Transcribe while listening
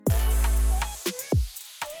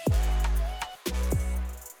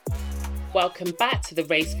Welcome back to the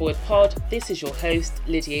Race Forward pod. This is your host,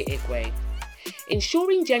 Lydia Igwe.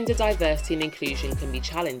 Ensuring gender diversity and inclusion can be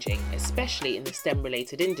challenging, especially in the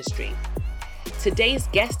STEM-related industry. Today's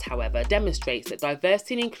guest, however, demonstrates that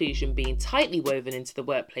diversity and inclusion being tightly woven into the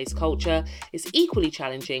workplace culture is equally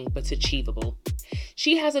challenging but achievable.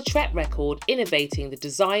 She has a track record innovating the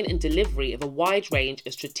design and delivery of a wide range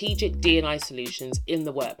of strategic D&I solutions in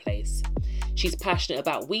the workplace. She's passionate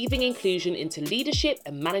about weaving inclusion into leadership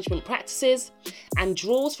and management practices and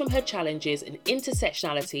draws from her challenges and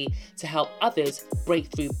intersectionality to help others break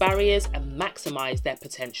through barriers and maximise their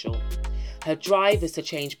potential. Her drive is to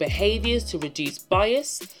change behaviours to reduce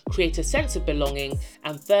bias, create a sense of belonging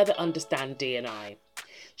and further understand D&I.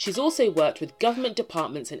 She's also worked with government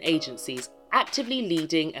departments and agencies, actively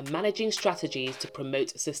leading and managing strategies to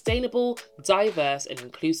promote a sustainable, diverse and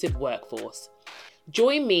inclusive workforce.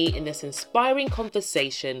 Join me in this inspiring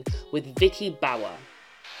conversation with Vicky Bauer.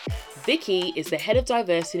 Vicky is the Head of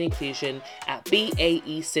Diversity and Inclusion at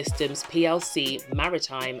BAE Systems plc,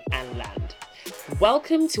 Maritime and Land.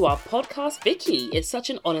 Welcome to our podcast, Vicky. It's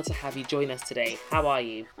such an honour to have you join us today. How are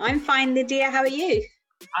you? I'm fine, Lydia. How are you?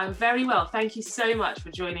 I'm very well. Thank you so much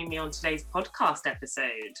for joining me on today's podcast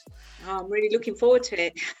episode. Oh, I'm really looking forward to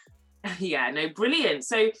it. Yeah, no, brilliant.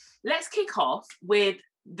 So let's kick off with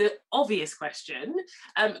the obvious question.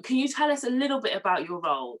 Can you tell us a little bit about your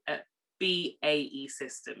role at BAE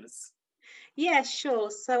Systems? Yeah,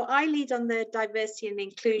 sure. So I lead on the diversity and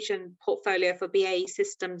inclusion portfolio for BAE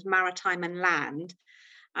Systems Maritime and Land.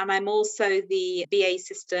 And I'm also the BAE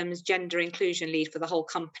Systems gender inclusion lead for the whole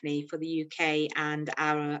company for the UK and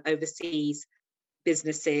our overseas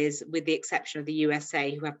businesses, with the exception of the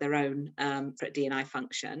USA, who have their own D&I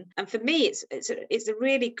function. And for me, it's a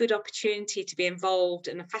really good opportunity to be involved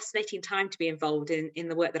and a fascinating time to be involved in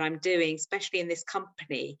the work that I'm doing, especially in this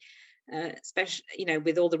company. Especially,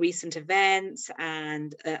 with all the recent events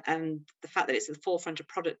and the fact that it's at the forefront of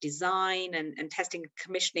product design and testing and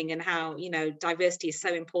commissioning, and how diversity is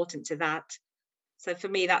so important to that. So for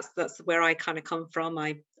me, that's where I kind of come from.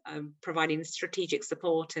 I'm providing strategic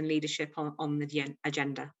support and leadership on the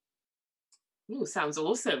agenda. Ooh, sounds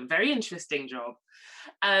awesome. Very interesting job.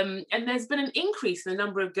 And there's been an increase in the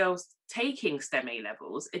number of girls taking STEM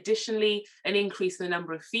A-levels. Additionally, an increase in the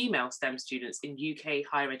number of female STEM students in UK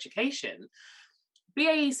higher education.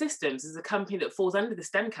 BAE Systems is a company that falls under the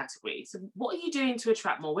STEM category. So what are you doing to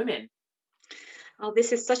attract more women? Oh,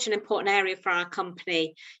 this is such an important area for our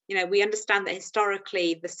company. We understand that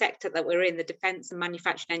historically the sector that we're in, the defence and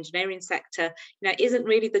manufacturing engineering sector, isn't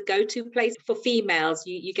really the go-to place for females.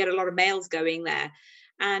 You get a lot of males going there.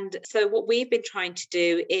 And so what we've been trying to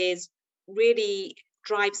do is really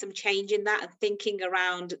drive some change in that and thinking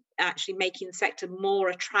around actually making the sector more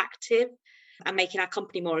attractive and making our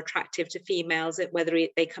company more attractive to females, whether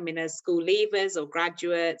they come in as school leavers or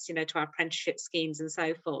graduates, to our apprenticeship schemes and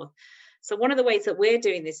so forth. So one of the ways that we're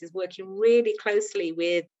doing this is working really closely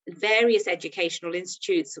with various educational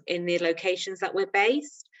institutes in the locations that we're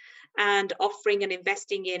based, and offering and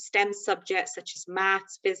investing in STEM subjects such as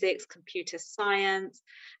maths, physics, computer science,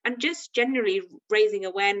 and just generally raising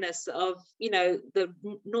awareness of, the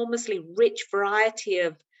enormously rich variety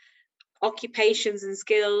of occupations and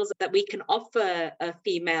skills that we can offer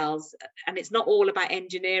females. And it's not all about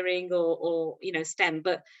engineering or STEM,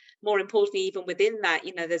 but more importantly, even within that,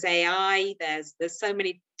 there's AI, there's so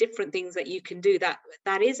many different things that you can do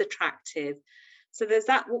that is attractive. So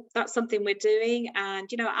that's something we're doing. And,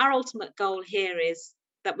 our ultimate goal here is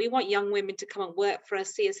that we want young women to come and work for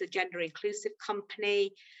us, see us as a gender inclusive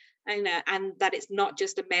company, and that it's not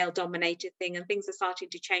just a male dominated thing, and things are starting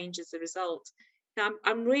to change as a result. Now,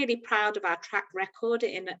 I'm really proud of our track record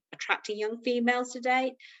in attracting young females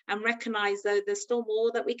today, and recognise, though, there's still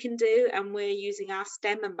more that we can do, and we're using our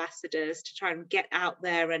STEM ambassadors to try and get out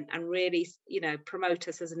there and really, promote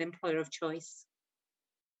us as an employer of choice.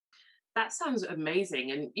 That sounds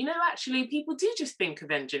amazing. And, actually, people do just think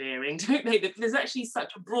of engineering, don't they? There's actually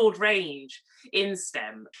such a broad range in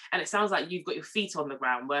STEM. And it sounds like you've got your feet on the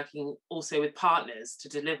ground, working also with partners to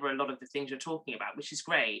deliver a lot of the things you're talking about, which is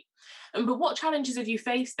great. But what challenges have you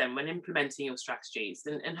faced then when implementing your strategies,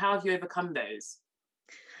 and how have you overcome those?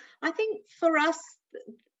 I think for us,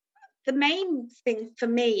 the main thing for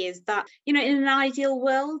me is that, in an ideal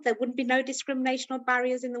world, there wouldn't be no discrimination or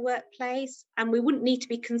barriers in the workplace, and we wouldn't need to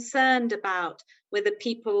be concerned about whether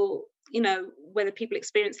people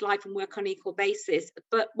experience life and work on an equal basis.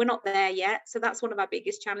 But we're not there yet. So that's one of our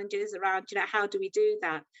biggest challenges around, how do we do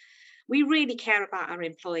that? we really care about our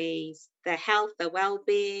employees, their health, their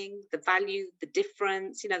well-being, the value, the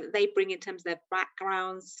difference, that they bring in terms of their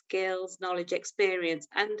backgrounds, skills, knowledge, experience.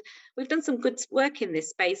 And we've done some good work in this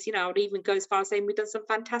space. I would even go as far as saying we've done some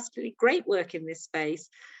fantastically great work in this space.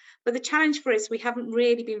 But the challenge for us, we haven't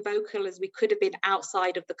really been vocal as we could have been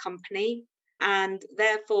outside of the company. And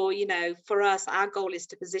therefore, for us, our goal is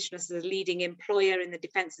to position us as a leading employer in the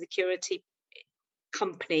defence and security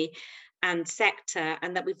company and sector,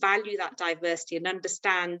 and that we value that diversity and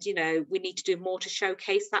understand, we need to do more to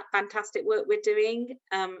showcase that fantastic work we're doing,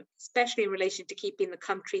 especially in relation to keeping the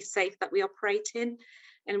country safe that we operate in.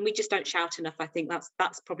 And we just don't shout enough. I think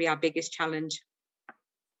that's probably our biggest challenge.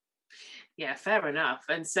 Yeah, fair enough.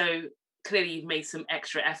 And so clearly you've made some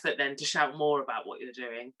extra effort then to shout more about what you're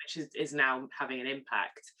doing, which is now having an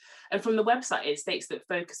impact. And from the website, it states that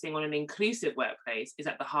focusing on an inclusive workplace is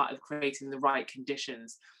at the heart of creating the right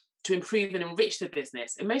conditions to improve and enrich the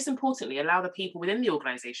business, and most importantly, allow the people within the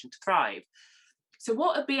organisation to thrive. So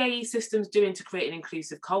what are BAE Systems doing to create an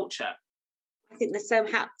inclusive culture? I think there's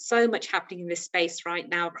so much happening in this space right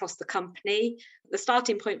now across the company. The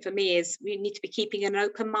starting point for me is we need to be keeping an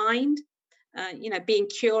open mind, being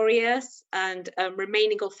curious and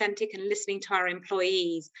remaining authentic and listening to our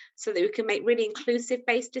employees so that we can make really inclusive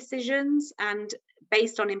based decisions and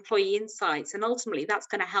based on employee insights. And ultimately, that's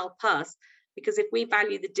going to help us, because if we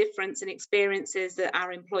value the difference in experiences that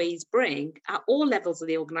our employees bring at all levels of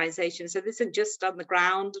the organisation, so this isn't just on the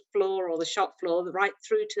ground floor or the shop floor, right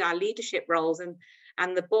through to our leadership roles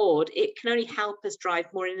and the board, it can only help us drive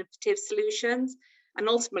more innovative solutions. And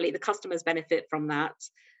ultimately, the customers benefit from that,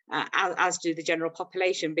 as do the general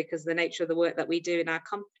population, because of the nature of the work that we do in our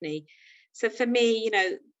company. So for me,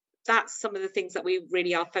 that's some of the things that we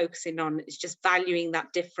really are focusing on. It's just valuing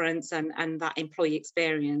that difference and that employee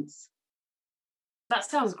experience. That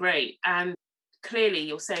sounds great. And clearly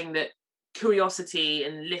you're saying that curiosity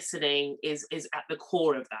and listening is at the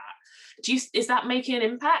core of that. Is that making an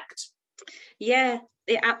impact? Yeah,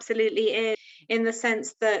 it absolutely is, in the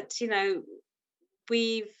sense that,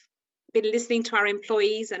 we've been listening to our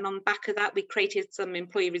employees, and on the back of that, we created some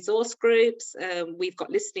employee resource groups. We've got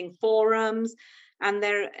listening forums, and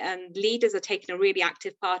leaders are taking a really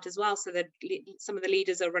active part as well. So that some of the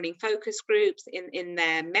leaders are running focus groups in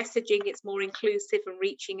their messaging. It's more inclusive and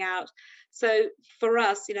reaching out. So for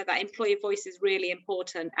us, that employee voice is really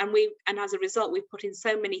important. And as a result, we've put in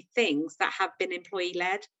so many things that have been employee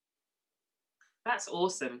led. That's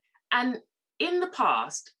awesome. And in the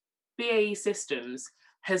past, BAE Systems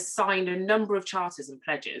has signed a number of charters and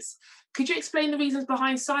pledges. Could you explain the reasons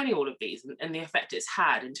behind signing all of these and the effect it's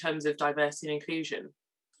had in terms of diversity and inclusion?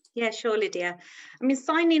 Yeah, sure, Lydia.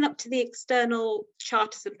 Signing up to the external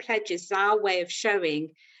charters and pledges is our way of showing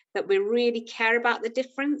that we really care about the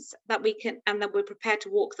difference that we can, and that we're prepared to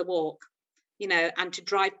walk the walk, and to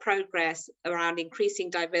drive progress around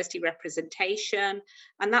increasing diversity representation.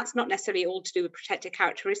 And that's not necessarily all to do with protected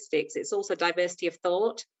characteristics. It's also diversity of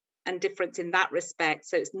thought and difference in that respect.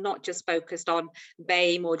 So it's not just focused on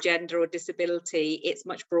BAME or gender or disability. It's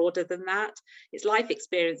much broader than that. It's life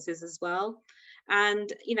experiences as well.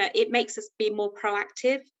 And, it makes us be more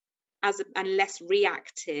proactive and less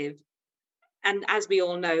reactive. And as we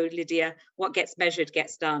all know, Lydia, what gets measured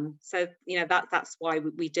gets done. So, that's why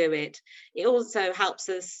we do it. It also holds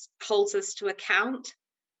us to account.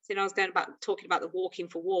 So, I was talking about the walking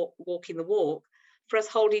the walk. For us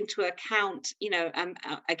holding to account,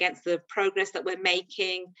 against the progress that we're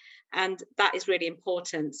making. And that is really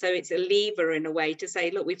important. So it's a lever in a way to say,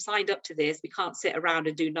 look, we've signed up to this. We can't sit around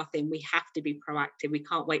and do nothing. We have to be proactive. We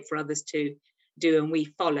can't wait for others to do and we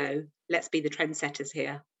follow. Let's be the trendsetters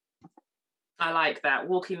here. I like that.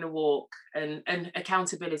 Walking the walk and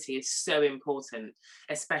accountability is so important,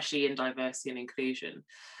 especially in diversity and inclusion.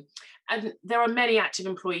 And there are many active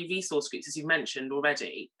employee resource groups, as you've mentioned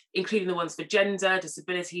already, including the ones for gender,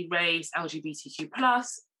 disability, race, LGBTQ+,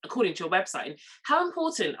 according to your website. How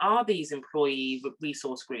important are these employee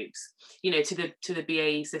resource groups, to the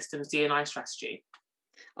BAE Systems D&I strategy?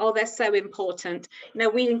 Oh, they're so important.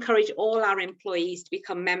 We encourage all our employees to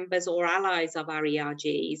become members or allies of our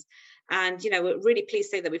ERGs. And, we're really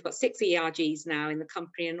pleased to say that we've got 6 ERGs now in the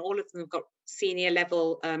company, and all of them have got senior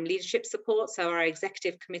level leadership support. So our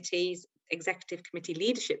executive committee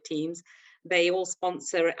leadership teams, they all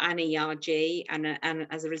sponsor an ERG and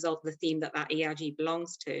as a result of the theme that ERG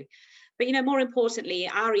belongs to. But, more importantly,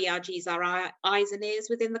 our ERGs are our eyes and ears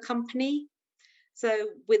within the company. So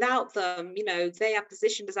without them, they are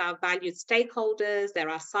positioned as our valued stakeholders, they're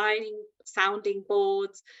our sounding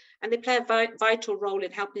boards, and they play a vital role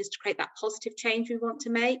in helping us to create that positive change we want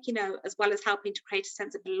to make, as well as helping to create a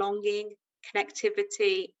sense of belonging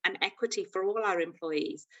connectivity, and equity for all our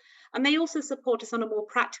employees. And they also support us on a more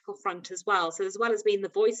practical front as well. So as well as being the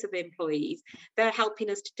voice of employees, they're helping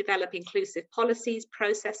us to develop inclusive policies,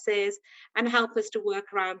 processes, and help us to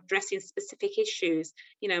work around addressing specific issues,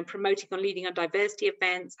 and promoting and leading on diversity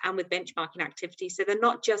events and with benchmarking activities. So they're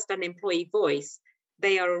not just an employee voice,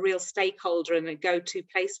 they are a real stakeholder and a go-to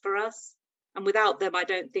place for us. And without them, I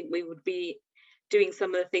don't think we would be doing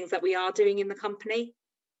some of the things that we are doing in the company.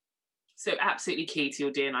 So absolutely key to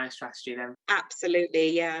your D&I strategy then.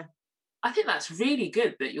 Absolutely, yeah. I think that's really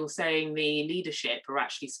good that you're saying the leadership are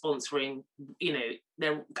actually sponsoring,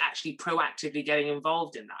 they're actually proactively getting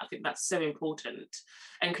involved in that. I think that's so important.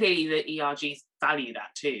 And clearly the ERGs value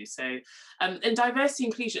that too. So, and diversity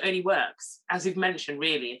inclusion only works, as we've mentioned,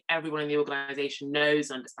 really, if everyone in the organisation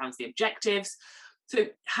knows, understands the objectives. So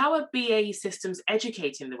how are BAE Systems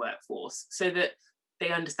educating the workforce so that they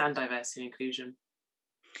understand diversity and inclusion?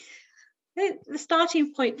 The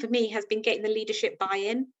starting point for me has been getting the leadership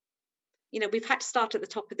buy-in. We've had to start at the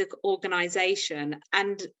top of the organisation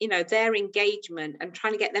and, their engagement and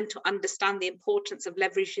trying to get them to understand the importance of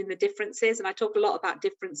leveraging the differences. And I talk a lot about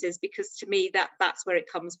differences because to me, that's where it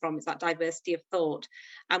comes from. It's that diversity of thought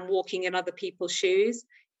and walking in other people's shoes.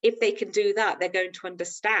 If they can do that, they're going to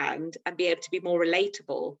understand and be able to be more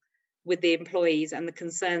relatable with the employees and the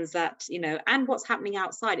concerns that, and what's happening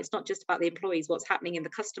outside. It's not just about the employees, what's happening in the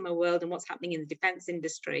customer world and what's happening in the defence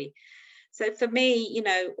industry. So for me,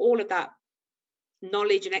 all of that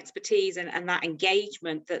knowledge and expertise and that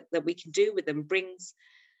engagement that we can do with them brings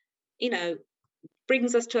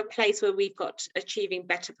us to a place where we've got achieving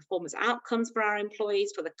better performance outcomes for our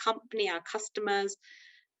employees, for the company, our customers.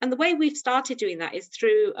 And the way we've started doing that is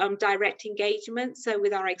through direct engagement. So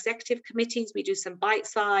with our executive committees, we do some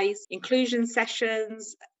bite-sized inclusion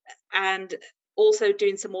sessions and also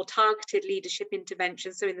doing some more targeted leadership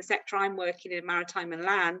interventions. So in the sector I'm working in, maritime and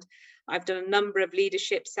land, I've done a number of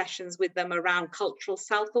leadership sessions with them around cultural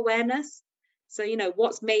self-awareness. So,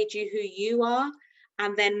 what's made you who you are,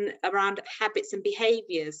 and then around habits and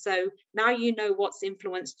behaviours. So now what's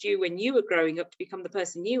influenced you when you were growing up to become the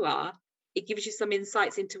person you are. It gives you some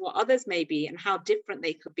insights into what others may be and how different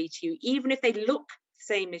they could be to you. Even if they look the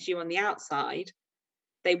same as you on the outside,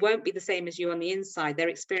 they won't be the same as you on the inside. Their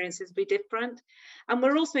experiences will be different. And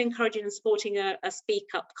we're also encouraging and supporting a speak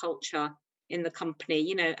up culture in the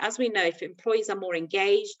company. As we know, if employees are more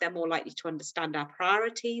engaged, they're more likely to understand our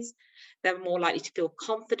priorities. They're more likely to feel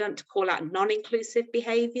confident to call out non-inclusive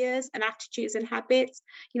behaviours and attitudes and habits,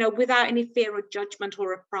 without any fear of judgment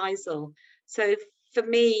or reprisal. So for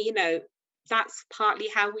me, that's partly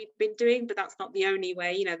how we've been doing, but that's not the only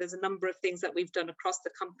way. There's a number of things that we've done across the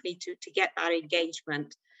company to get that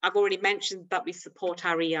engagement. I've already mentioned that we support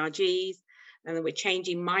our ERGs and that we're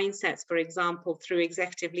changing mindsets, for example, through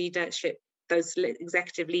executive leadership. Those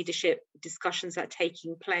executive leadership discussions that are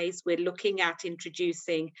taking place, we're looking at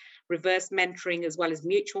introducing reverse mentoring as well as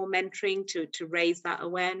mutual mentoring to raise that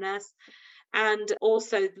awareness. And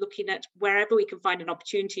also looking at wherever we can find an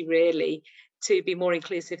opportunity really to be more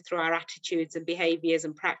inclusive through our attitudes and behaviours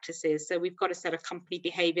and practices. So we've got a set of company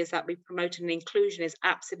behaviours that we promote, and inclusion is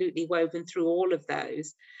absolutely woven through all of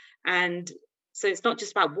those. And so it's not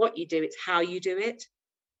just about what you do, it's how you do it.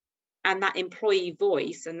 And that employee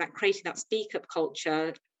voice and that creating that speak up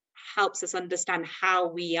culture helps us understand how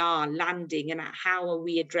we are landing and how are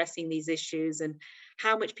we addressing these issues and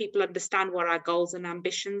how much people understand what our goals and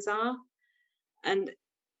ambitions are.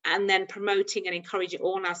 And then promoting and encouraging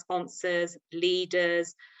all our sponsors,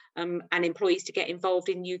 leaders, and employees to get involved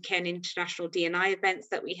in UK and international D&I events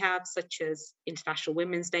that we have, such as International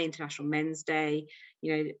Women's Day, International Men's Day,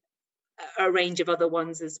 a range of other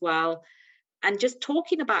ones as well. And just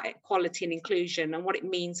talking about equality and inclusion and what it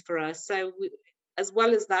means for us. So as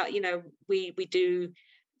well as that, we do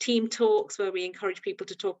team talks where we encourage people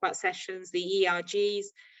to talk about sessions. The ERGs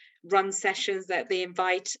run sessions that they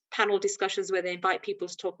invite, panel discussions where they invite people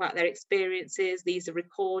to talk about their experiences. These are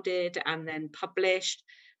recorded and then published.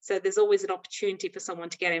 So there's always an opportunity for someone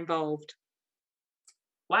to get involved.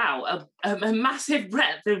 Wow, a massive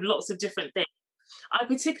breadth of lots of different things. I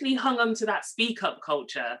particularly hung on to that Speak Up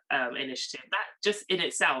Culture initiative. That just in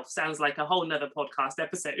itself sounds like a whole nother podcast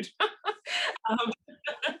episode.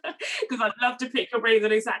 Because I'd love to pick your brains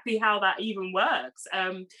on exactly how that even works.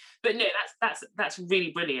 But no, that's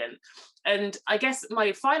really brilliant. And I guess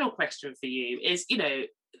my final question for you is,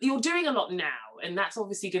 you're doing a lot now, and that's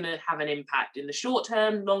obviously going to have an impact in the short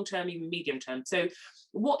term, long term, even medium term. So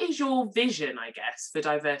what is your vision, I guess, for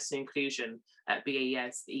diversity and inclusion at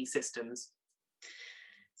BAE Systems?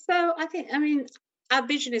 So our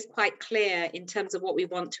vision is quite clear in terms of what we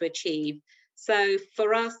want to achieve. So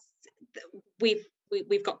for us,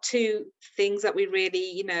 we've got two things that we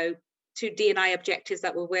really, two D&I objectives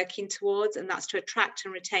that we're working towards, and that's to attract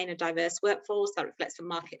and retain a diverse workforce that reflects the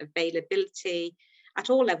market availability at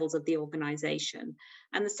all levels of the organisation.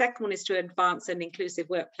 And the second one is to advance an inclusive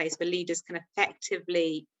workplace where leaders can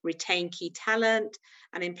effectively retain key talent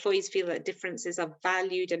and employees feel that differences are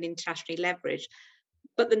valued and internationally leveraged.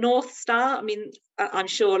 But the North Star, I'm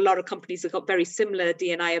sure a lot of companies have got very similar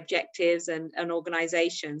D&I objectives and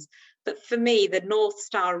organisations. But for me, the North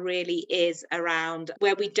Star really is around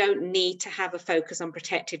where we don't need to have a focus on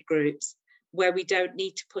protected groups, where we don't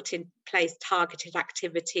need to put in place targeted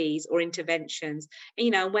activities or interventions,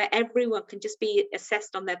 where everyone can just be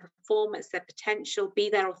assessed on their performance, their potential, be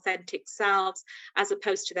their authentic selves, as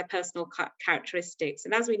opposed to their personal characteristics.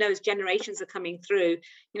 And as we know, as generations are coming through,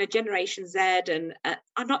 Generation Z and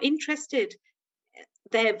are not interested.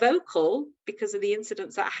 They're vocal because of the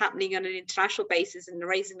incidents that are happening on an international basis and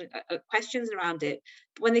raising questions around it.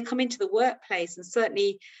 But when they come into the workplace, and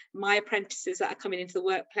certainly my apprentices that are coming into the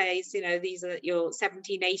workplace, these are your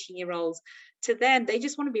 17, 18-year-olds, to them, they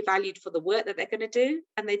just want to be valued for the work that they're going to do.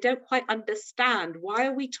 And they don't quite understand, why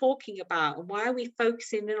are we talking about and why are we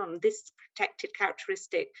focusing in on this protected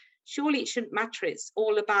characteristic? Surely it shouldn't matter. It's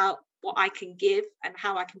all about what I can give and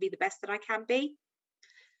how I can be the best that I can be.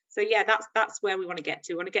 So yeah, that's where we want to get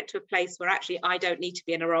to. We want to get to a place where actually I don't need to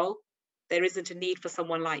be in a role. There isn't a need for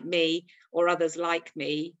someone like me or others like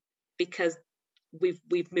me, because we've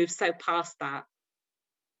moved so past that.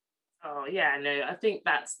 Oh yeah, no, I think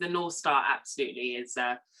that's the North Star. Absolutely is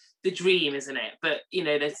the dream, isn't it? But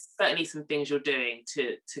there's certainly some things you're doing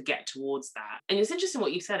to get towards that. And it's interesting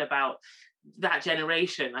what you said about that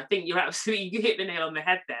generation. I think you hit the nail on the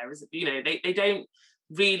head there. They don't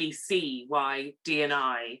really see why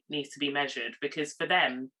D&I needs to be measured, because for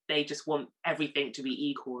them, they just want everything to be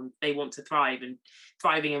equal, and they want to thrive in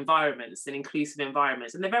thriving environments and inclusive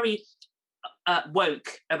environments, and they're very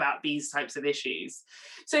woke about these types of issues.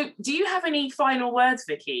 So do you have any final words,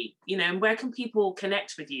 Vicky? And where can people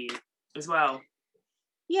connect with you as well?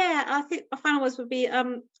 Yeah, I think my final words would be,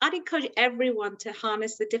 I'd encourage everyone to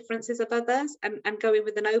harness the differences of others and go in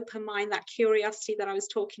with an open mind, that curiosity that I was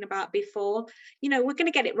talking about before. We're going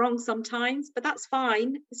to get it wrong sometimes, but that's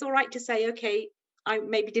fine. It's all right to say, okay, I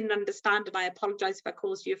maybe didn't understand and I apologize if I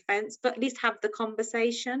caused you offense, but at least have the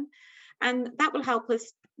conversation. And that will help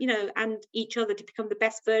us, and each other to become the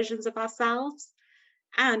best versions of ourselves,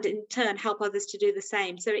 and in turn help others to do the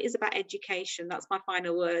same. So it is about education. That's my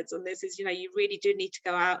final words on this, is, you really do need to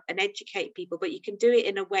go out and educate people, but you can do it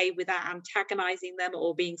in a way without antagonizing them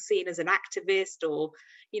or being seen as an activist, or,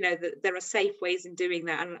 there are safe ways in doing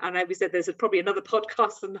that. And I know we said there's probably another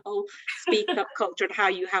podcast on the whole speak up culture and how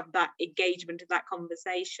you have that engagement and that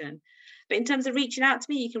conversation. But in terms of reaching out to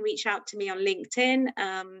me, you can reach out to me on LinkedIn.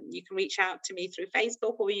 You can reach out to me through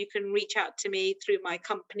Facebook, or you can reach out to me through my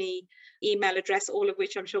company email address, all of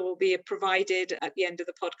which I'm sure will be provided at the end of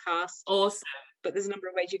the podcast. Awesome. But there's a number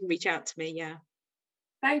of ways you can reach out to me, yeah.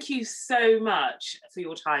 Thank you so much for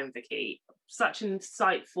your time, Vicky. Such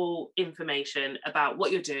insightful information about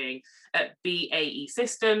what you're doing at BAE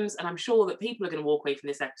Systems. And I'm sure that people are going to walk away from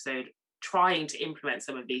this episode trying to implement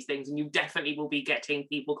some of these things, and you definitely will be getting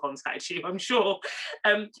people contact you, I'm sure.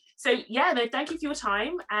 Thank you for your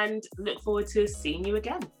time, and look forward to seeing you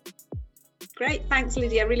again. Great, thanks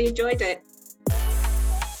Lydia, I really enjoyed it.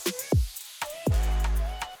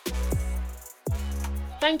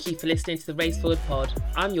 Thank you for listening to the Race Forward Pod.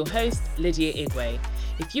 I'm your host, Lydia Igwe.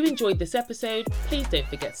 If you enjoyed this episode, please don't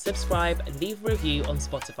forget to subscribe and leave a review on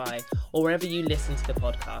Spotify or wherever you listen to the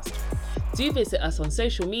podcast. Do visit us on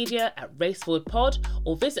social media at Race Forward Pod,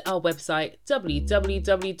 or visit our website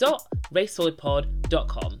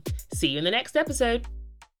www.raceforwardpod.com. See you in the next episode.